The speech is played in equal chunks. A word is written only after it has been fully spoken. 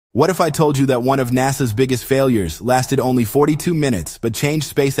What if I told you that one of NASA's biggest failures lasted only 42 minutes but changed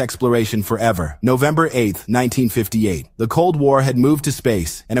space exploration forever? November 8, 1958. The Cold War had moved to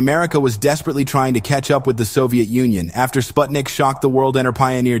space, and America was desperately trying to catch up with the Soviet Union after Sputnik shocked the world and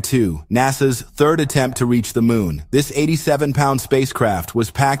Pioneer 2, NASA's third attempt to reach the moon. This 87-pound spacecraft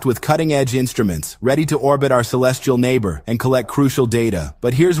was packed with cutting-edge instruments, ready to orbit our celestial neighbor and collect crucial data.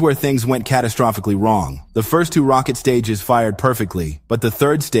 But here's where things went catastrophically wrong. The first two rocket stages fired perfectly, but the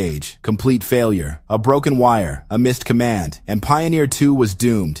third stage, complete failure, a broken wire, a missed command, and Pioneer 2 was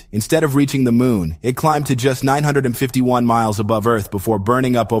doomed. Instead of reaching the moon, it climbed to just 951 miles above Earth before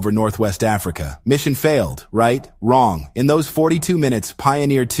burning up over Northwest Africa. Mission failed, right? Wrong. In those 42 minutes,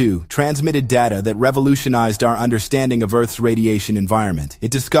 Pioneer 2 transmitted data that revolutionized our understanding of Earth's radiation environment.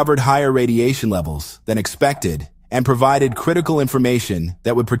 It discovered higher radiation levels than expected and provided critical information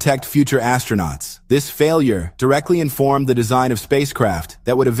that would protect future astronauts. This failure directly informed the design of spacecraft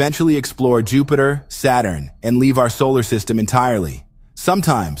that would eventually explore Jupiter, Saturn, and leave our solar system entirely.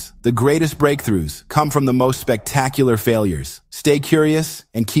 Sometimes, the greatest breakthroughs come from the most spectacular failures. Stay curious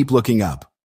and keep looking up.